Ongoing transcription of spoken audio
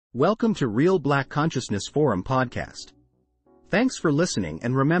Welcome to Real Black Consciousness Forum podcast. Thanks for listening,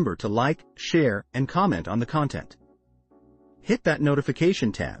 and remember to like, share, and comment on the content. Hit that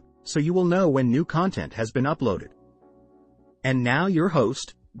notification tab so you will know when new content has been uploaded. And now your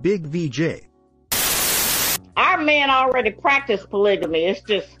host, Big VJ. Our men already practice polygamy. It's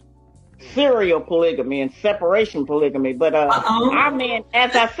just serial polygamy and separation polygamy. But our men,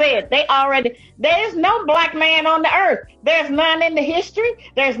 as I said, there's no black man on the earth. There's none in the history.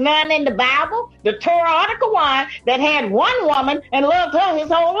 There's none in the Bible, the Torah, Article 1, that had one woman and loved her his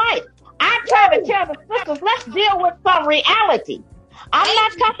whole life. I try to tell the sisters, let's deal with some reality. I'm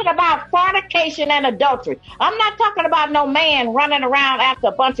not talking about fornication and adultery. I'm not talking about no man running around after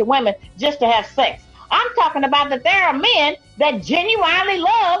a bunch of women just to have sex. I'm talking about that there are men that genuinely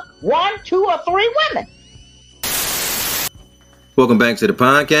love 1, 2, or 3 women. Welcome back to the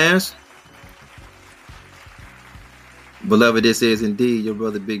podcast. Beloved, this is indeed your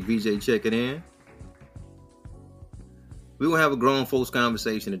brother Big VJ checking in. We're going to have a grown folks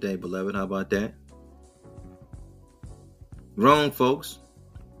conversation today, beloved. How about that? Grown folks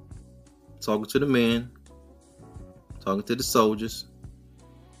talking to the men, talking to the soldiers,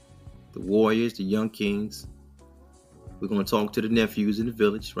 the warriors, the young kings. We're going to talk to the nephews in the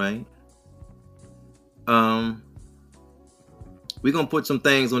village, right? We're going to put some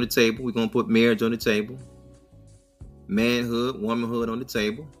things on the table. We're going to put marriage on the table. Manhood, womanhood on the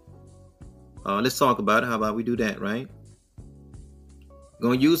table. Let's talk about it. How about we do that, right? We're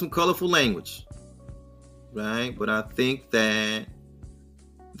going to use some colorful language, right? But I think that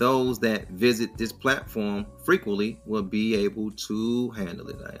those that visit this platform frequently will be able to handle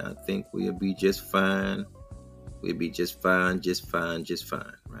it. I think we'll be just fine. We'll be just fine,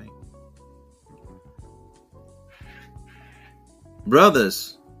 right?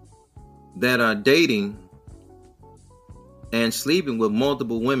 Brothers that are dating and sleeping with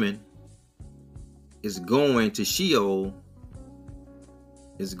multiple women is going to Sheol,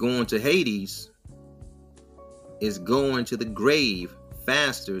 is going to Hades, is going to the grave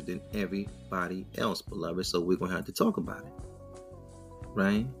faster than everybody else, beloved. So we're going to have to talk about it,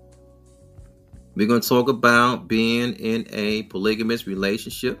 right? We're going to talk about being in a polygamous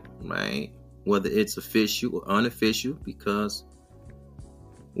relationship, right? Whether it's official or unofficial, because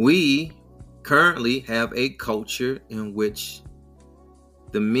we currently have a culture in which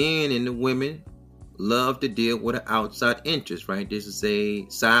the men and the women love to deal with an outside interest, right? This is a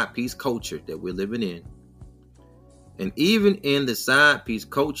side piece culture that we're living in. And even in the side piece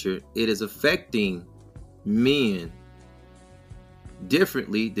culture, it is affecting men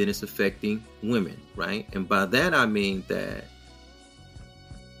differently than it's affecting women, right? And by that I mean that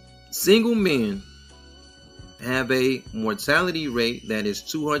single men have a mortality rate that is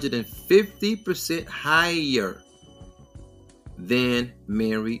 250% higher than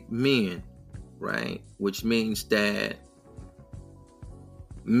married men, right? Which means that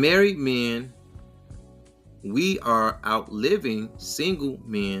married men, we are outliving single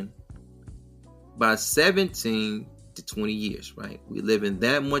men by 17 to 20 years, right? We're living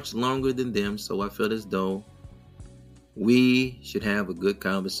that much longer than them. So I feel as though we should have a good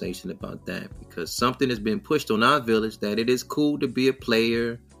conversation about that, because something has been pushed on our village that it is cool to be a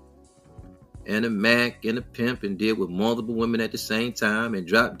player and a Mac and a pimp and deal with multiple women at the same time and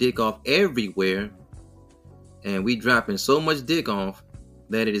drop dick off everywhere. And we dropping so much dick off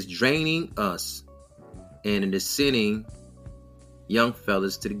that it is draining us and it is sending young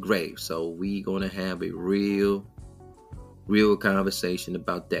fellas to the grave. So we gonna have a real conversation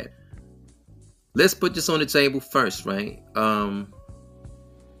about that. Let's put this on the table first, right?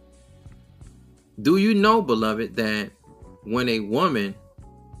 Do you know, beloved, that when a woman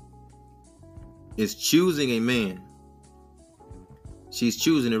is choosing a man, she's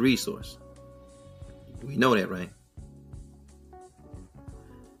choosing a resource? We know that, right?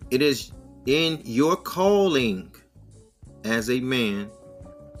 It is in your calling as a man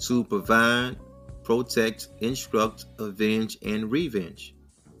to provide, protect, instruct, avenge, and revenge.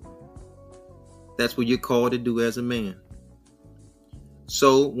 That's what you're called to do as a man.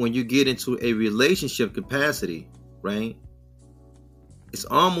 So when you get into a relationship capacity, right, it's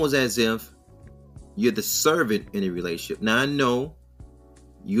almost as if you're the servant in a relationship. Now, I know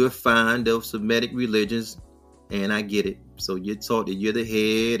you're fond of Semitic religions, and I get it. So you're taught that you're the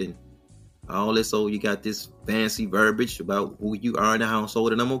head and all this. So you got this fancy verbiage about who you are in the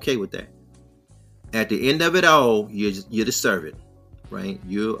household, and I'm okay with that. At the end of it all, you're the servant, right?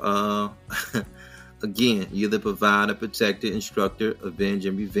 You're again, you're the provider, protector, instructor, avenge,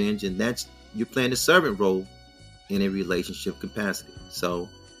 and revenge, and you're playing the servant role in a relationship capacity. So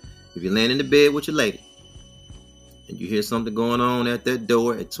if you're laying in the bed with your lady and you hear something going on at that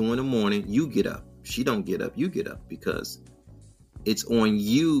door at 2 a.m, you get up. She don't get up, you get up, because it's on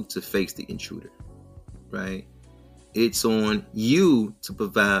you to face the intruder, right? It's on you to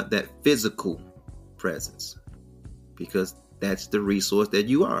provide that physical presence, because that's the resource that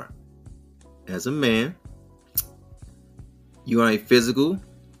you are. As a man, you are a physical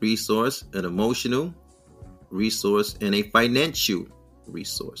resource, an emotional resource, and a financial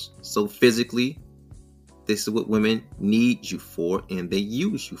resource. So physically, this is what women need you for, and they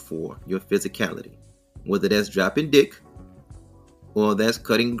use you for, your physicality. Whether that's dropping dick, or that's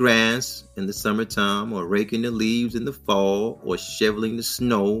cutting grass in the summertime, or raking the leaves in the fall, or shoveling the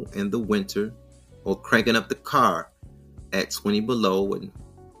snow in the winter, or cranking up the car at 20 below and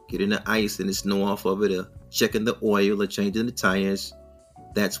getting the ice and the snow off of it, or checking the oil or changing the tires.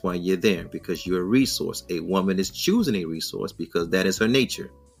 That's why you're there, because you're a resource. A woman is choosing a resource because that is her nature.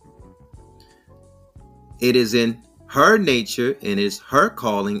 It is in her nature and it's her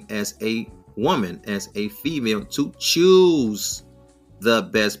calling as a woman, as a female, to choose the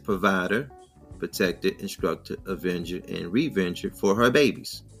best provider, protector, instructor, avenger, and revenger for her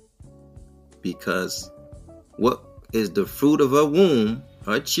babies. Because what is the fruit of her womb,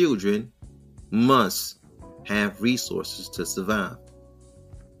 her children must have resources to survive.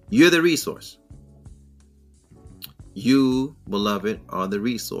 You're the resource. You, beloved, are the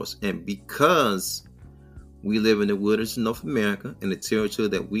resource. And because we live in the wilderness of North America, and the territory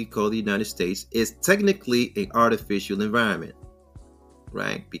that we call the United States is technically an artificial environment,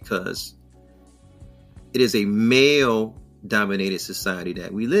 right? Because it is a male-dominated society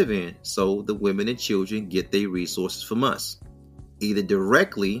that we live in. So the women and children get their resources from us, either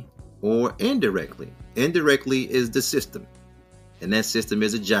directly or indirectly. Indirectly is the system. And that system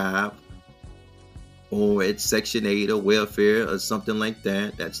is a job, or it's Section 8 or welfare or something like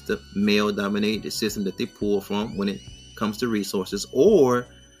that. That's the male-dominated system that they pull from when it comes to resources, or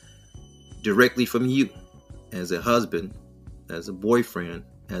directly from you as a husband, as a boyfriend,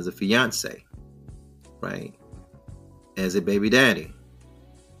 as a fiance, right? As a baby daddy.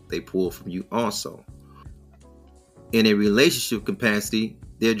 They pull from you also. In a relationship capacity,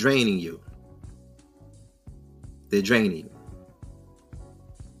 they're draining you. They're draining you.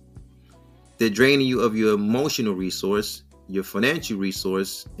 They're draining you of your emotional resource, your financial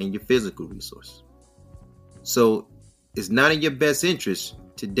resource, and your physical resource. So it's not in your best interest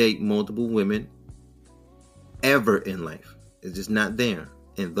to date multiple women ever in life. It's just not there.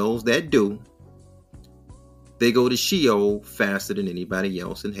 And those that do, they go to Sheol faster than anybody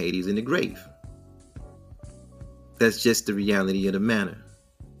else, and Hades in the grave. That's just the reality of the matter.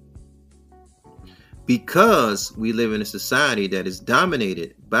 Because we live in a society that is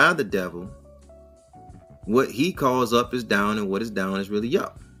dominated by the devil, what he calls up is down, and what is down is really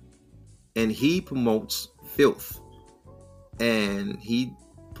up. And he promotes filth, and he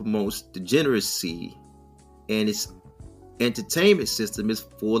promotes degeneracy, and his entertainment system is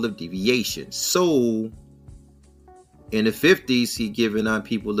full of deviation. So in the 50s, he giving out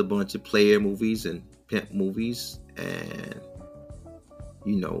people a bunch of player movies and pimp movies, and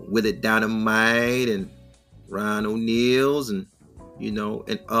With It Dynamite and Ryan O'Neill's and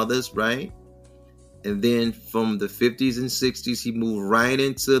and others, right? And then from the 50s and 60s, he moved right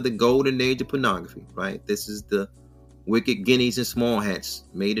into the golden age of pornography, right? This is the wicked guineas and small hats,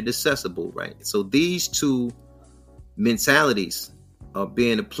 made it accessible, right? So these two mentalities of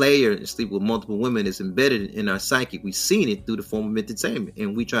being a player and sleep with multiple women is embedded in our psyche. We've seen it through the form of entertainment,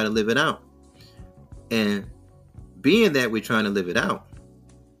 and we try to live it out. And being that we're trying to live it out,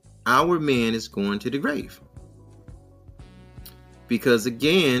 our man is going to the grave. Because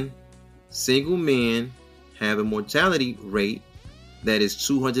again, single men have a mortality rate that is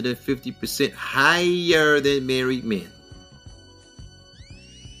 250% higher than married men.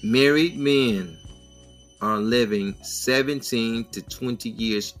 Married men are living 17 to 20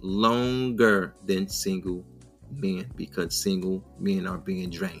 years longer than single men, because single men are being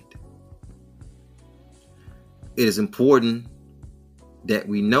drained. It is important that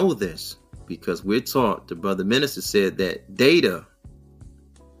we know this, because we're taught, the brother minister said, that data,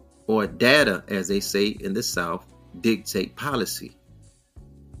 or data as they say in the South, dictate policy.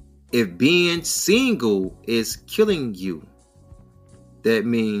 If being single is killing you, that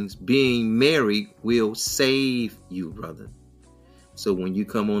means being married will save you, brother. So when you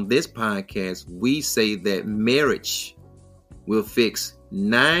come on this podcast, we say that marriage will fix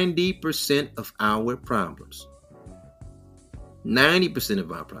 90% of our problems. 90%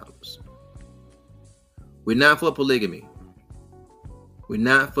 of our problems. We're not for polygamy. We're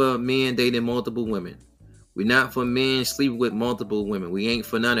not for men dating multiple women. We're not for men sleeping with multiple women. We ain't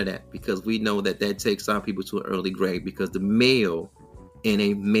for none of that, because we know that takes our people to an early grave, because the male in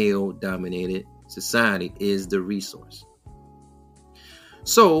a male-dominated society is the resource.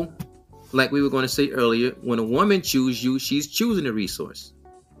 So, like we were going to say earlier, when a woman chooses you, she's choosing the resource.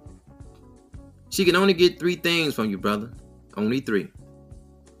 She can only get 3 things from you, brother. Only 3.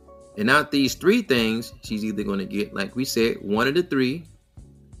 And out these 3 things, she's either going to get, like we said, 1 of the 3,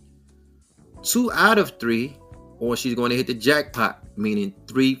 2 out of 3, or she's going to hit the jackpot, meaning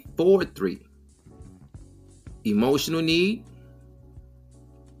 3 for 3. Emotional need,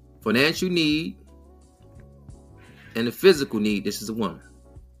 financial need, and the physical need. This is a woman.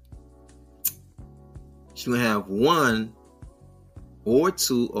 She's going to have 1 or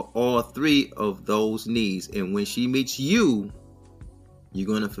 2 or all 3 of those needs. And when she meets you, you're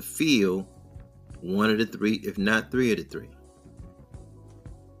going to fulfill 1 of the 3, if not 3 of the 3.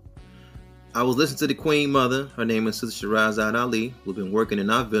 I was listening to the Queen Mother. Her name is Sister Shirazad Ali. We've been working in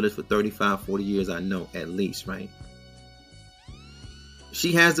our village for 35, 40 years, I know, at least, right?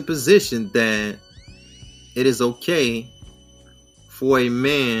 She has the position that it is okay for a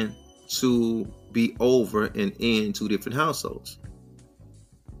man to be over and in 2 different households.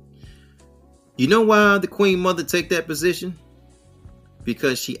 You know why the Queen Mother take that position?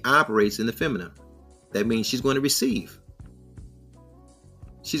 Because she operates in the feminine. That means she's going to receive.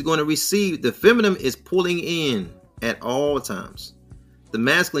 She's going to receive. The feminine is pulling in at all times. The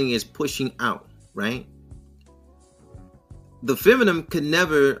masculine is pushing out, right? The feminine can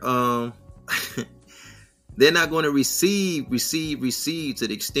never, they're not going to receive to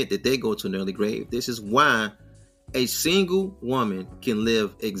the extent that they go to an early grave. This is why a single woman can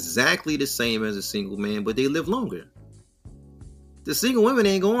live exactly the same as a single man, but they live longer. The single women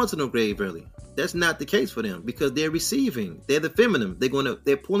ain't going to no grave early. That's not the case for them, because they're receiving. They're the feminine.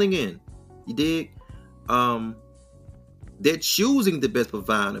 They're pulling in. You dig? They're choosing the best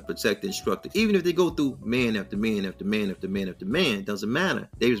provider, protector, instructor. Even if they go through man after man after man after man after man, it doesn't matter.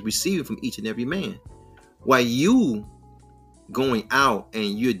 They're receiving from each and every man. While you going out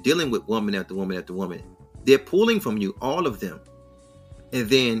and you're dealing with woman after woman after woman, they're pulling from you, all of them. And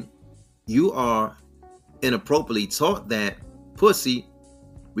then you are inappropriately taught that pussy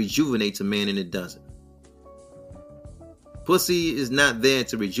rejuvenates a man, and it doesn't. Pussy is not there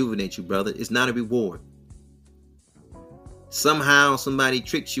to rejuvenate you, brother. It's not a reward. Somehow somebody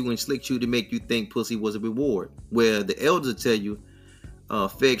tricked you and slicked you to make you think pussy was a reward, where the elders tell you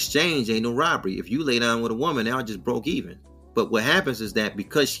fair exchange ain't no robbery. If you lay down with a woman, y'all just broke even. But what happens is that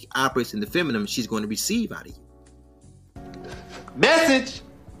because she operates in the feminine, she's going to receive out of you. Message.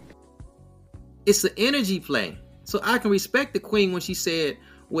 It's an energy play. So I can respect the queen when she said,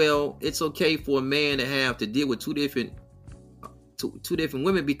 well, it's okay for a man to have to deal with two different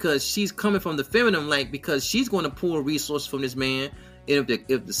women, because she's coming from the feminine, like, because she's going to pull resources from this man. And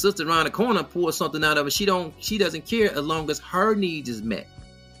if the sister around the corner pulls something out of it, she doesn't care as long as her needs is met.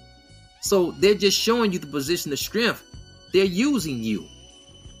 So they're just showing you the position of strength. They're using you.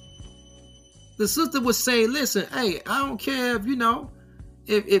 The sister would say, listen, hey, I don't care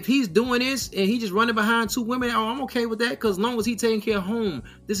if he's doing this and he just running behind 2 women, I'm okay with that, because as long as he taking care of home.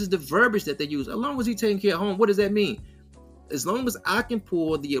 This is the verbiage that they use. As long as he taking care of home, what does that mean? As long as I can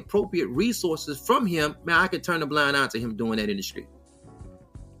pull the appropriate resources from him, man, I can turn a blind eye to him doing that in the street.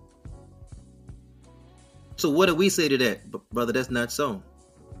 So what do we say to that? Brother, that's not so.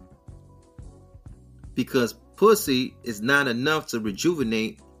 Because pussy is not enough to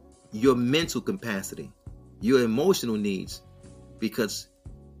rejuvenate your mental capacity, your emotional needs, because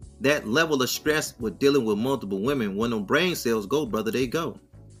that level of stress with dealing with multiple women, when them brain cells go, brother, they go.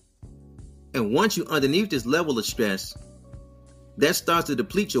 And once you're underneath this level of stress, that starts to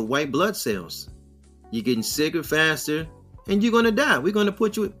deplete your white blood cells. You're getting sicker faster, and you're going to die. You're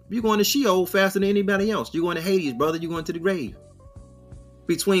going to Sheol faster than anybody else. You're going to Hades, brother. You're going to the grave.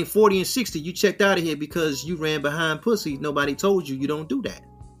 Between 40 and 60, you checked out of here because you ran behind pussy. Nobody told you don't do that.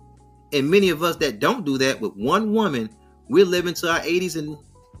 And many of us that don't do that with one woman, we're living to our 80s, and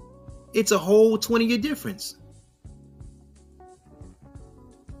it's a whole 20-year difference.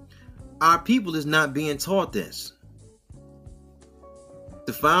 Our people is not being taught this.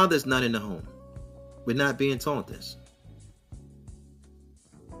 The father's not in the home. We're not being taught this.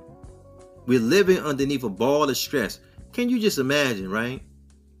 We're living underneath a ball of stress. Can you just imagine, right?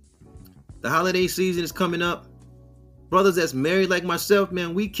 The holiday season is coming up. Brothers that's married like myself,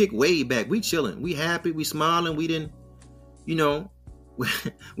 man, we kick way back. We chilling. We happy. We smiling. We didn't,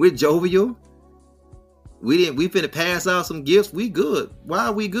 we're jovial. We finna pass out some gifts. We good. Why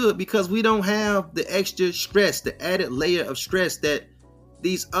are we good? Because we don't have the extra stress, the added layer of stress that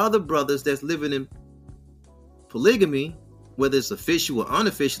these other brothers that's living in polygamy, whether it's official or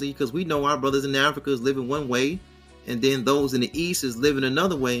unofficially, because we know our brothers in Africa is living one way, and then those in the East is living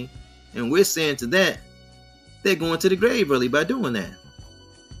another way, and we're saying to that, they're going to the grave early by doing that.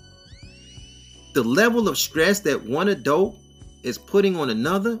 The level of stress that one adult is putting on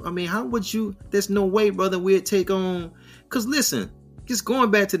another, I mean, how would you, there's no way, brother, we'd take on, because listen, just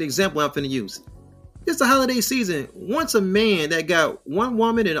going back to the example I'm finna use. It's the holiday season. Once a man that got one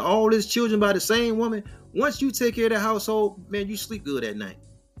woman and all his children by the same woman, once you take care of the household, man, you sleep good at night.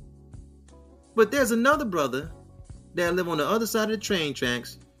 But there's another brother that live on the other side of the train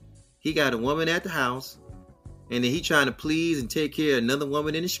tracks. He got a woman at the house, and then he trying to please and take care of another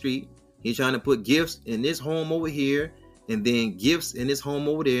woman in the street. He's trying to put gifts in this home over here, and then gifts in this home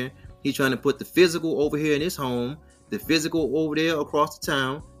over there. He's trying to put the physical over here in his home, the physical over there across the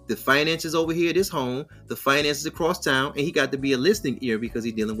town, the finances over here at his home, the finances across town, and he got to be a listening ear because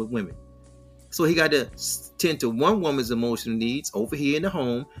he's dealing with women. So he got to tend to one woman's emotional needs over here in the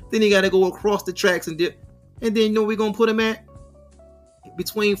home. Then he got to go across the tracks and dip. And then, you know, we're going to put him at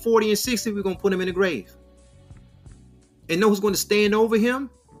between 40 and 60. We're going to put him in the grave. And know who's going to stand over him?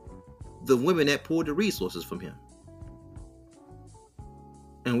 The women that poured the resources from him.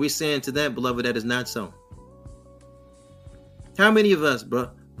 And we're saying to that, beloved, that is not so. How many of us,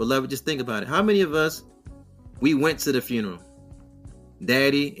 beloved, just think about it. How many of us, we went to the funeral?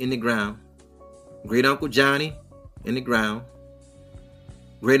 Daddy in the ground. Great Uncle Johnny in the ground.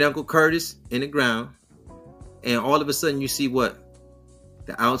 Great Uncle Curtis in the ground. And all of a sudden you see what?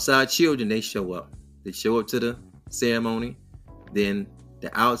 The outside children, they show up. They show up to the ceremony. Then the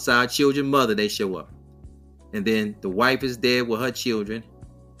outside children mother, they show up. And then the wife is there with her children.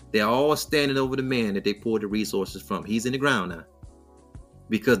 They're all standing over the man that they poured the resources from. He's in the ground now.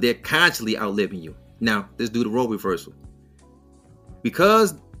 Because they're constantly outliving you. Now, let's do the role reversal.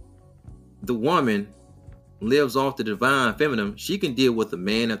 Because the woman lives off the divine feminine, she can deal with the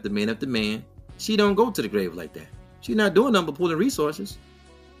man after man after man. She don't go to the grave like that. She's not doing nothing but pulling resources.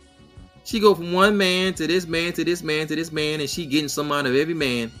 She go from one man to this man to this man to this man, and she getting some out of every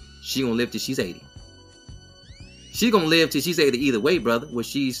man. She gonna live till she's 80. She gonna live till she's 80 either way, brother. Where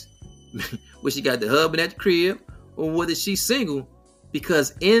she got the husband at the crib, or whether she's single.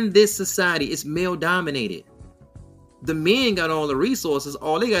 Because in this society, it's male dominated. The men got all the resources.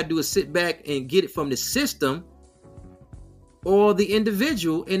 All they got to do is sit back and get it from the system or the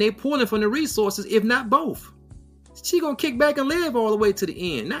individual, and they pulling from the resources, if not both. She gonna kick back and live all the way to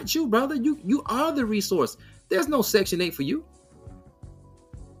the end. Not you, brother. You are the resource. There's no Section 8 for you.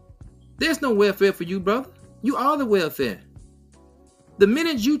 There's no welfare for you, brother. You are the welfare. The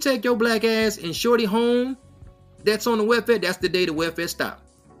minute you take your black ass and shorty home, that's on the welfare, that's the day the welfare stop.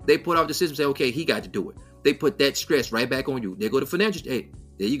 They put off the system and say, okay, he got to do it. They put that stress right back on you. They go to financial. Hey,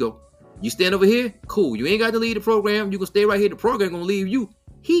 there you go. You stand over here, cool. You ain't got to leave the program. You can stay right here. The program gonna leave you.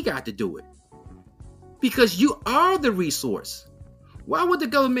 He got to do it. Because you are the resource. Why would the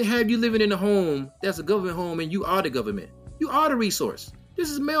government have you living in a home that's a government home and you are the government? You are the resource. This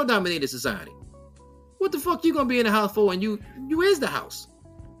is male-dominated society. What the fuck you gonna be in the house for and you is the house?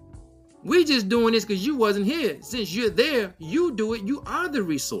 We just doing this because you wasn't here. Since you're there, you do it. You are the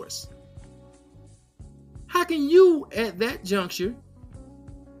resource. How can you, at that juncture,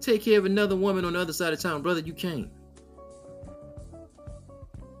 take care of another woman on the other side of town? Brother, you can't.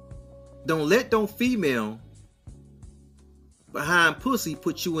 Don't let no female behind pussy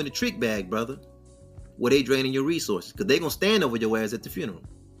put you in the trick bag, brother, where they draining your resources. Because they going to stand over your ass at the funeral.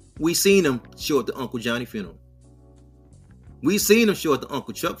 We seen them show at the Uncle Johnny funeral. We seen them show at the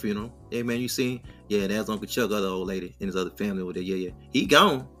Uncle Chuck funeral. Hey, man, you seen? Yeah, that's Uncle Chuck, other old lady, and his other family over there. Yeah. He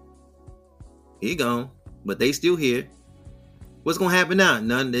gone. But they still here. What's going to happen now?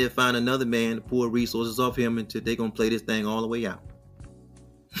 None. They'll find another man to pour resources off him until they're going to play this thing all the way out.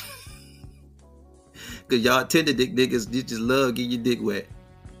 Because y'all tender dick niggas, you just love getting your dick wet.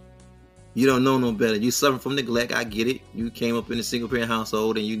 You don't know no better. You suffer from neglect. I get it. You came up in a single parent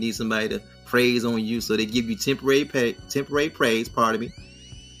household and you need somebody to praise on you. So they give you temporary praise, pardon me.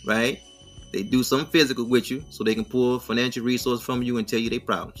 Right? They do something physical with you so they can pull financial resources from you and tell you their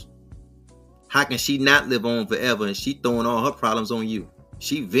problems. How can she not live on forever and she throwing all her problems on you?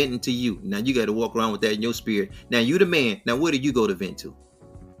 She venting to you. Now you got to walk around with that in your spirit. Now you the man. Now where do you go to vent to?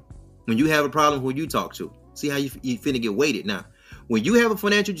 When you have a problem, who you talk to? See how you finna get weighted now. When you have a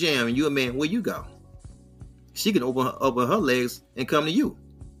financial jam and you a man, where you go? She can open her legs and come to you.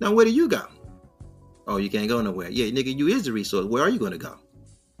 Now where do you go? Oh, you can't go nowhere. Yeah, nigga, you is the resource. Where are you going to go?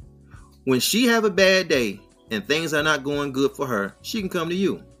 When she have a bad day and things are not going good for her, she can come to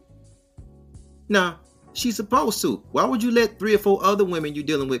you. Now, she's supposed to. Why would you let 3 or 4 other women you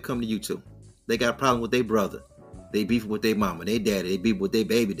dealing with come to you too? They got a problem with their brother. They beef with their mama, their daddy. They beef with their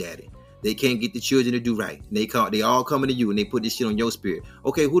baby daddy. They can't get the children to do right. And they all coming to you and they put this shit on your spirit.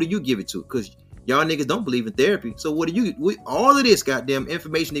 Okay, who do you give it to? Because y'all niggas don't believe in therapy. So what do you, all of this goddamn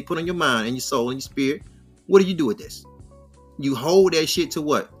information they put on your mind and your soul and your spirit, what do you do with this? You hold that shit to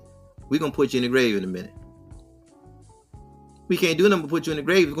what? We're going to put you in the grave in a minute. We can't do nothing but put you in the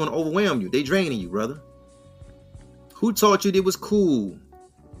grave. It's going to overwhelm you. They draining you, brother. Who taught you that it was cool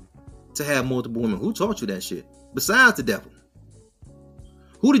to have multiple women? Who taught you that shit? Besides the devil.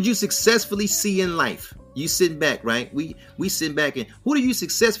 Who did you successfully see in life? You sitting back, right? We sitting back, and who do you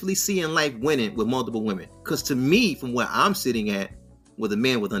successfully see in life winning with multiple women? Because to me, from where I'm sitting at, with a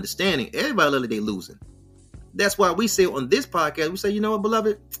man with understanding, everybody look like they losing. That's why we say on this podcast, we say, you know what,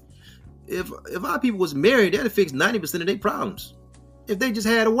 beloved? If our people was married, that'd fix 90% of their problems. If they just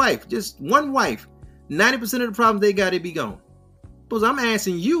had a wife, just one wife, 90% of the problems they got, it'd be gone. But I'm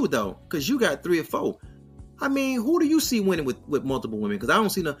asking you, though, because you got 3 or 4. I mean, who do you see winning with multiple women? Because I don't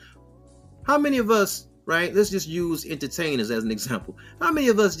see how many of us, right? Let's just use entertainers as an example. How many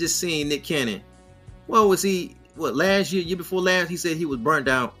of us just seen Nick Cannon? Well, was he, last year before last, he said he was burnt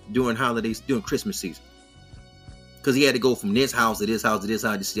out during holidays, during Christmas season. Because he had to go from this house to this house to this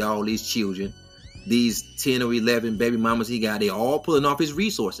house to see all these children. These 10 or 11 baby mamas he got, they all pulling off his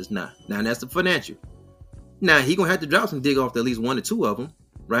resources now. Now that's the financial. Now he gonna have to drop some dig off to at least 1 or 2 of them,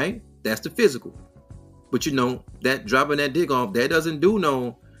 right? That's the physical. But you know, that dropping that dig off, that doesn't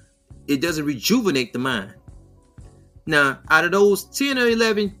it doesn't rejuvenate the mind. Now, out of those 10 or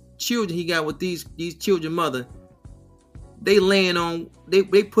 11 children he got with these children mother, they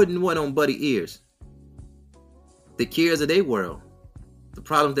putting what on buddy ears? The cares of their world, the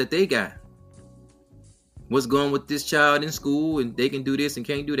problems that they got. What's going on with this child in school, and they can do this and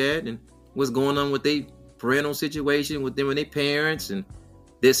can't do that, and what's going on with their parental situation with them and their parents and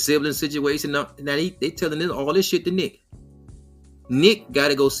their sibling situation. Now they telling this all this shit to Nick. Nick got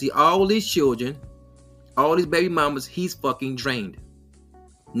to go see all these children, all these baby mamas. He's fucking drained.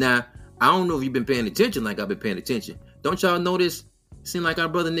 Now, I don't know if you've been paying attention like I've been paying attention. Don't y'all notice? Seem like our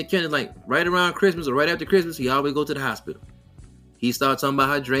brother Nick Cannon, like right around Christmas or right after Christmas, he always go to the hospital. He starts talking about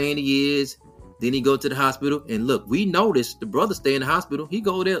how drained he is. Then he go to the hospital, and look, we noticed the brother stay in the hospital. He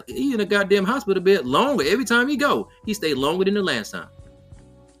go there, he in a goddamn hospital bed longer every time he go. He stayed longer than the last time.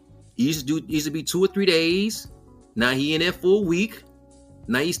 He used to be 2 or 3 days. Now he in there for a week.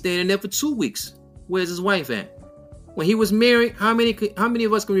 Now he's staying in there for 2 weeks. Where's his wife at? When he was married, how many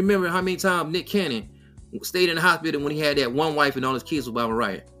of us can remember how many times Nick Cannon stayed in the hospital when he had that one wife and all his kids with Barbara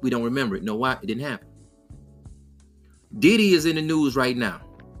Riot? We don't remember it. Know why? It didn't happen. Diddy is in the news right now.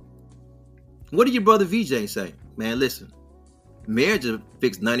 What did your brother VJ say? Man, listen. Marriage will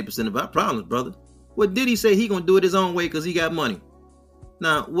fix 90% of our problems, brother. What did he say? He gonna do it his own way because he got money.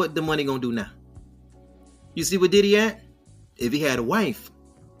 Now, what the money gonna do now? You see what Diddy at? If he had a wife,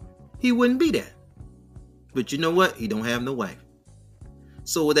 he wouldn't be there. But you know what? He don't have no wife.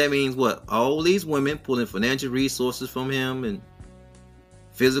 So what that means, what? All these women pulling financial resources from him and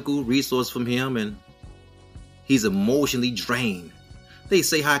physical resources from him, and he's emotionally drained. They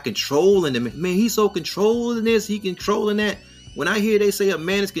say how controlling him. Man, he's so controlling this, he controlling that. When I hear they say a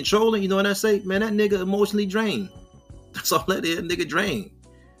man is controlling, you know what I say? Man, that nigga emotionally drained. That's all that is, nigga drained.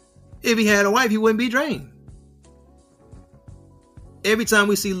 If he had a wife, he wouldn't be drained. Every time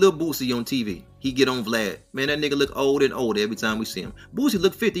we see Lil Boosie on TV, he get on Vlad. Man, that nigga look older and older every time we see him. Boosie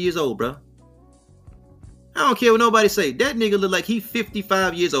look 50 years old, bro. I don't care what nobody say. That nigga look like he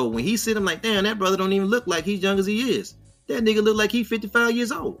 55 years old. When he see him, like, damn, that brother don't even look like he's young as he is. That nigga look like he 55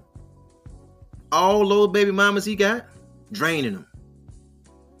 years old. All those baby mamas he got, draining him.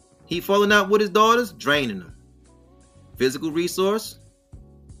 He falling out with his daughters, draining them. Physical resource,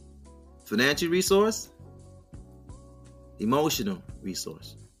 financial resource, emotional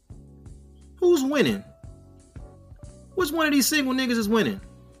resource. Who's winning? Which one of these single niggas is winning?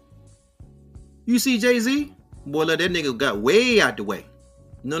 You see Jay-Z? Boy, look, that nigga got way out the way.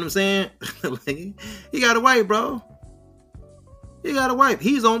 You know what I'm saying? He got a wife, bro. He got a wife.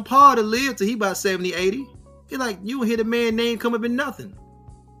 He's on par to live till he about 70, 80. He like, you don't hear the man name come up in nothing.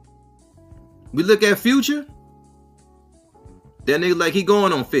 We look at Future. That nigga like he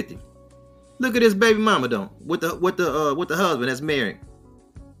going on 50. Look at this baby mama though, with the husband that's married.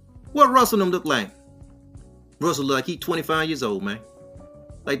 What Russell them look like? Russell look like he 25 years old, man.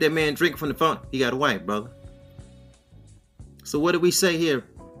 Like that man drinking from the fountain. He got a wife, brother. So what do we say here,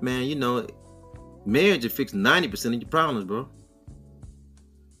 man? You know, marriage will fix 90% of your problems, bro.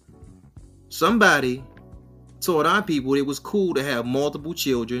 Somebody told our people it was cool to have multiple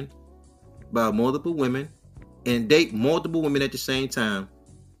children by multiple women and date multiple women at the same time,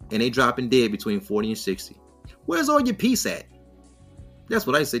 and they dropping dead between 40 and 60. Where's all your peace at? That's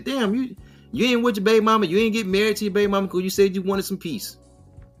what I say. Damn, you ain't with your baby mama. You ain't get married to your baby mama because you said you wanted some peace.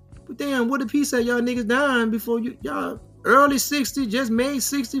 But damn, what the peace at? Y'all niggas dying before y'all early 60s, just made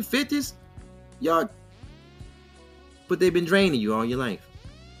 60s, 50s. Y'all, but they've been draining you all your life.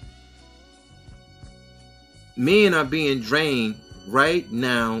 Men are being drained right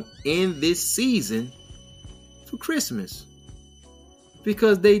now in this season for Christmas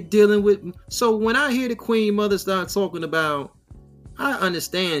because they dealing with. So when I hear the Queen Mother start talking about, I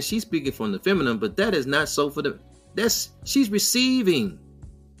understand she's speaking from the feminine, but that is not so for the. She's receiving.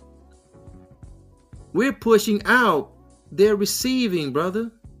 We're pushing out. They're receiving,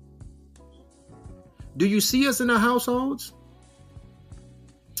 brother. Do you see us in our households?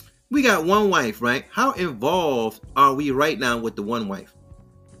 We got one wife, right? How involved are we right now with the one wife?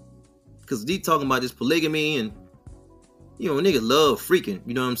 Because they talking about this polygamy and, niggas love freaking.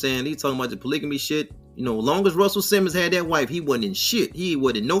 You know what I'm saying? They talking about the polygamy shit. Long as Russell Simmons had that wife, he wasn't in shit. He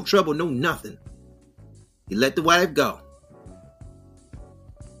wasn't in no trouble, no nothing. He let the wife go.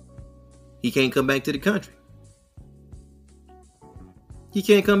 He can't come back to the country. He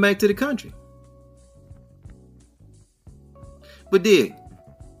can't come back to the country. But dig,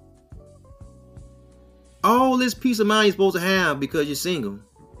 all this peace of mind you're supposed to have because you're single,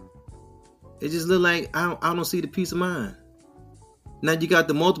 it just look like I don't see the peace of mind. Now you got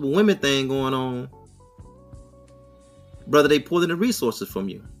the multiple women thing going on. Brother, they pulling the resources from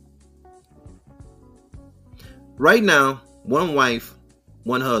you. Right now, one wife,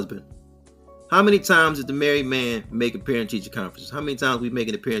 one husband. How many times did the married man make a parent-teacher conferences? How many times we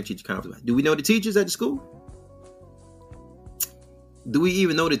making a parent-teacher conference? Do we know the teachers at the school? Do we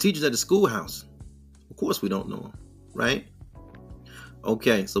even know the teachers at the schoolhouse? Of course we don't know them, right?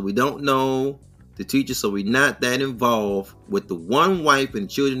 Okay, so we don't know the teachers, so we're not that involved with the one wife and the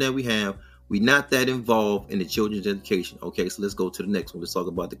children that we have. We're not that involved in the children's education. Okay, so let's go to the next one. Let's talk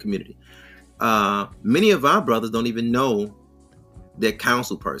about the community. Many of our brothers don't even know their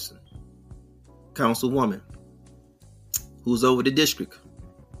council person, councilwoman, who's over the district.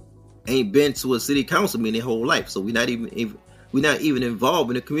 Ain't been to a city council meeting their whole life, so we're not even involved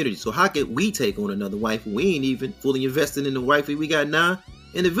in the community. So how can we take on another wife? We ain't even fully invested in the wife we got now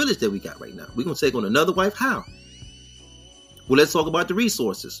in the village that we got right now. We're going to take on another wife? How? Well, let's talk about the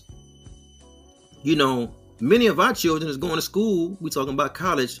resources. Many of our children is going to school. We talking about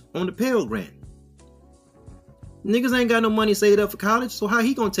college on the Pell Grant. Niggas ain't got no money saved up for college. So how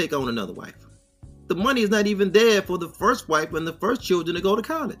he going to take on another wife? The money is not even there for the first wife and the first children to go to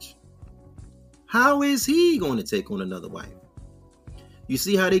college. How is he going to take on another wife? You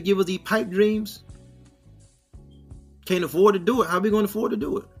see how they give us these pipe dreams? Can't afford to do it. How we going to afford to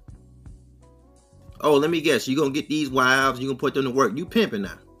do it? Oh, let me guess. You're going to get these wives. You're going to put them to work. You pimping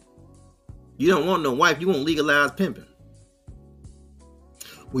now. You don't want no wife. You want legalized pimping.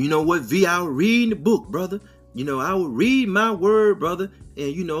 Well, you know what, V? I was reading the book, brother. I would read my word, brother.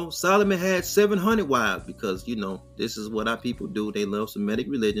 And, Solomon had 700 wives because, this is what our people do. They love Semitic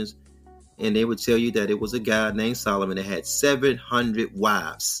religions. And they would tell you that it was a guy named Solomon that had 700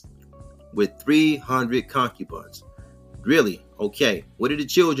 wives with 300 concubines. Really? Okay. What did the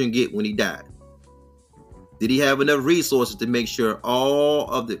children get when he died? Did he have enough resources to make sure all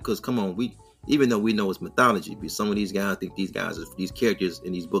of the... Because, come on, even though we know it's mythology, because some of these guys think these characters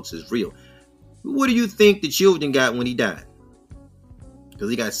in these books is real. What do you think the children got when he died?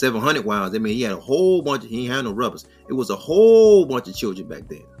 Because he got 700 wives. I mean, he had a whole bunch. He ain't had no rubbers. It was a whole bunch of children back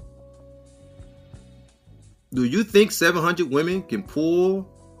then. Do you think 700 women can pull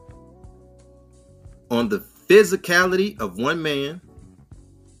on the physicality of one man,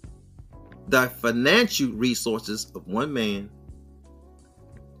 the financial resources of one man,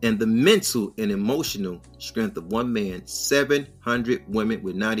 and the mental and emotional strength of one man? 700 women,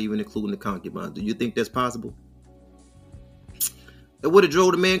 with not even including the concubines. Do you think that's possible? It would have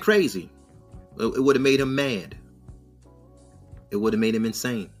drove the man crazy. It would have made him mad. It would have made him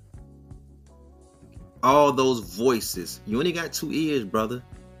insane. All those voices. You only got 2 ears, brother.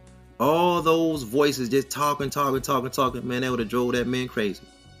 All those voices just talking. Man, that would have drove that man crazy.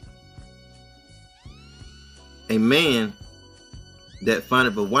 A man that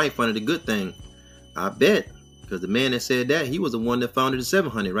findeth a wife findeth a good thing. I bet. Because the man that said that, he was the one that founded the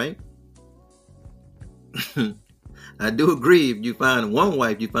 700, right? I do agree. If you find one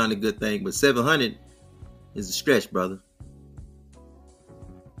wife, you find a good thing. But 700 is a stretch, brother.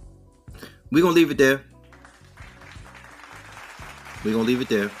 We're going to leave it there. We're going to leave it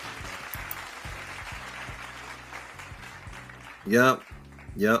there. Yep.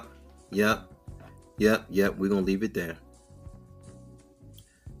 We're going to leave it there.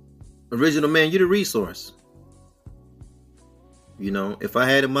 Original man, you're the resource. You know, if I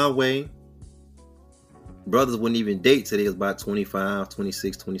had it my way, brothers wouldn't even date till they was about 25,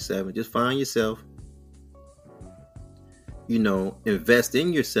 26, 27. Just find yourself. You know, invest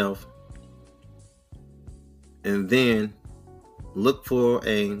in yourself. And then look for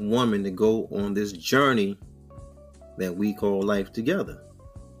a woman to go on this journey that we call life together.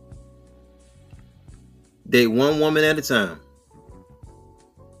 Date one woman at a time.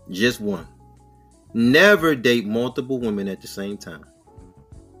 Just one. Never date multiple women at the same time.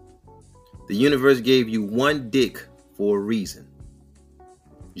 The universe gave you one dick for a reason.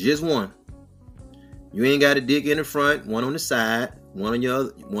 Just one. You ain't got a dick in the front, one on the side, one on your other,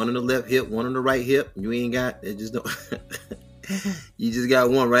 one on the left hip, one on the right hip. You ain't got it. Just don't. You just got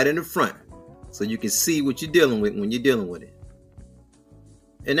one right in the front, so you can see what you're dealing with when you're dealing with it.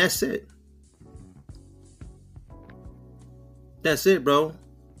 And that's it. That's it, bro.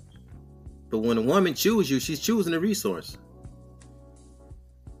 But when a woman chooses you, she's choosing a resource.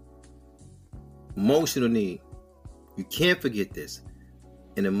 Emotional need. You can't forget this.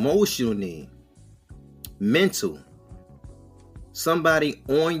 An emotional need. Mental. Somebody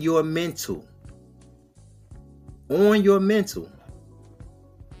on your mental. On your mental.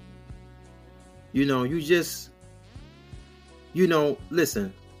 You know, you just, you know,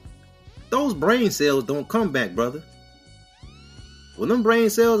 listen. Those brain cells don't come back, brother. When them brain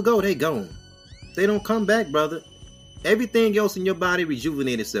cells go, they gone. They don't come back, brother. Everything else in your body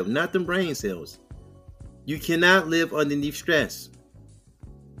rejuvenates itself, not them brain cells. You cannot live underneath stress.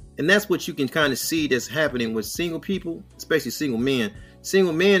 And that's what you can kind of see that's happening with single people, especially single men.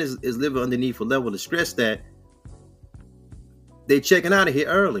 Single men is living underneath a level of stress that they checking out of here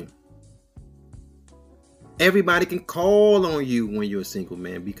early. Everybody can call on you when you're a single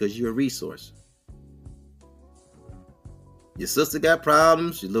man because you're a resource. Your sister got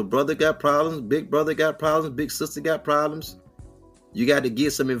problems, your little brother got problems, big brother got problems, big sister got problems. You got to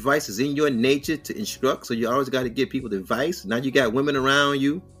give some advice. It's in your nature to instruct, so you always got to give people advice. Now you got women around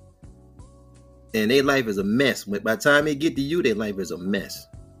you, and their life is a mess. By the time they get to you, their life is a mess.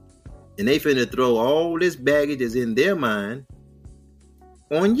 And they finna throw all this baggage that's in their mind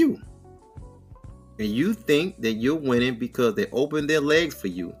on you. And you think that you're winning because they open their legs for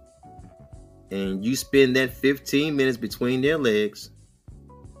you. And you spend that 15 minutes between their legs.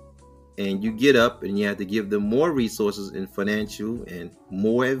 And you get up and you have to give them more resources and financial and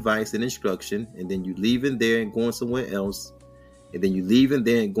more advice and instruction. And then you leave in there and going somewhere else. And then you leave in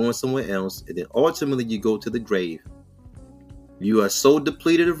there and going somewhere else. And then ultimately you go to the grave. You are so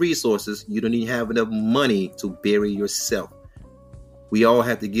depleted of resources, you don't even have enough money to bury yourself. We all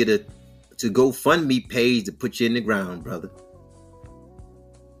have to get a GoFundMe page to put you in the ground, brother.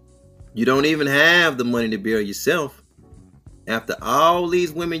 You don't even have the money to bury yourself. After all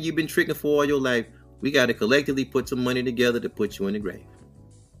these women you've been tricking for all your life, we got to collectively put some money together to put you in the grave.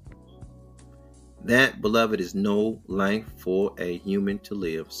 That, beloved, is no life for a human to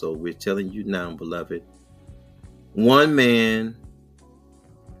live. So we're telling you now, beloved, one man,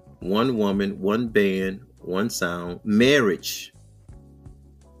 one woman, one band, one sound, marriage.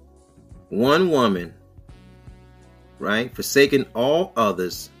 One woman, right, forsaking all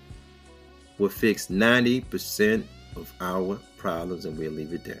others, will fix 90% of our problems, and we'll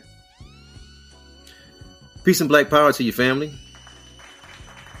leave it there. Peace and black power to your family.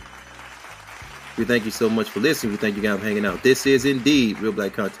 We thank you so much for listening. We thank you guys for hanging out. This is indeed Real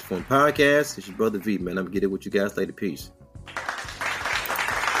Black Content Form Podcast. It's your brother V, man. I'm going to get it with you guys later. Peace.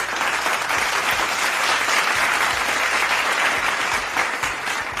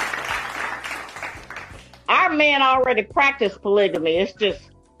 Our men already practice polygamy. It's just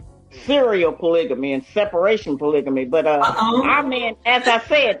serial polygamy and separation polygamy. But our men, as I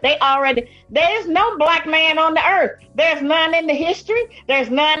said, there's no black man on the earth. There's none in the history. There's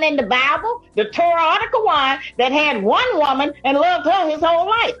none in the Bible, the Torah Article 1, that had one woman and loved her his whole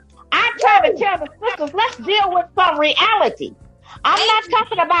life. I try to tell the sisters, let's deal with some reality. I'm not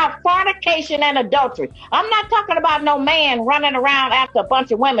talking about fornication and adultery. I'm not talking about no man running around after a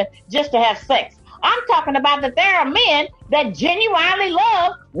bunch of women just to have sex. I'm talking about that there are men that genuinely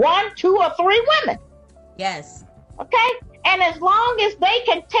love 1, 2, or 3 women. Yes. Okay? And as long as they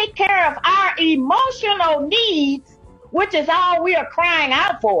can take care of our emotional needs, which is all we are crying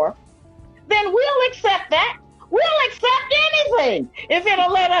out for, then we'll accept that. We'll accept anything. If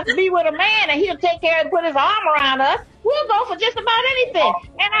it'll let us be with a man and he'll take care and put his arm around us, we'll go for just about anything.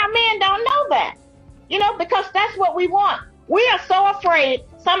 And our men don't know that, because that's what we want. We are so afraid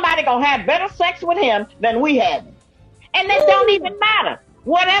somebody gonna have better sex with him than we have. And it don't even matter.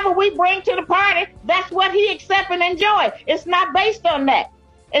 Whatever we bring to the party, that's what he accept and enjoy. It's not based on that.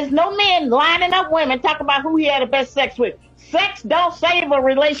 There's no men lining up women talking about who he had the best sex with. Sex don't save a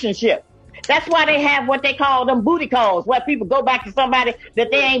relationship. That's why they have what they call them booty calls, where people go back to somebody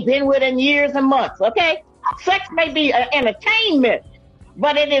that they ain't been with in years and months, okay? Sex may be an entertainment,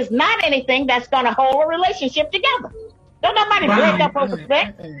 but it is not anything that's going to hold a relationship together. Don't nobody break up over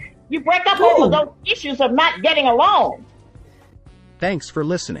sex. You break up over those issues of not getting along. Thanks for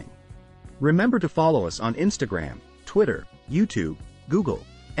listening. Remember to follow us on Instagram, Twitter, YouTube, Google,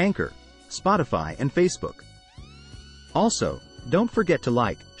 Anchor, Spotify, and Facebook. Also, don't forget to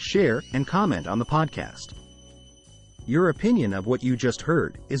like, share, and comment on the podcast. Your opinion of what you just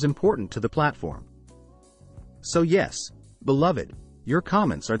heard is important to the platform. So yes, beloved, your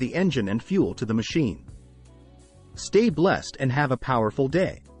comments are the engine and fuel to the machine. Stay blessed and have a powerful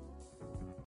day.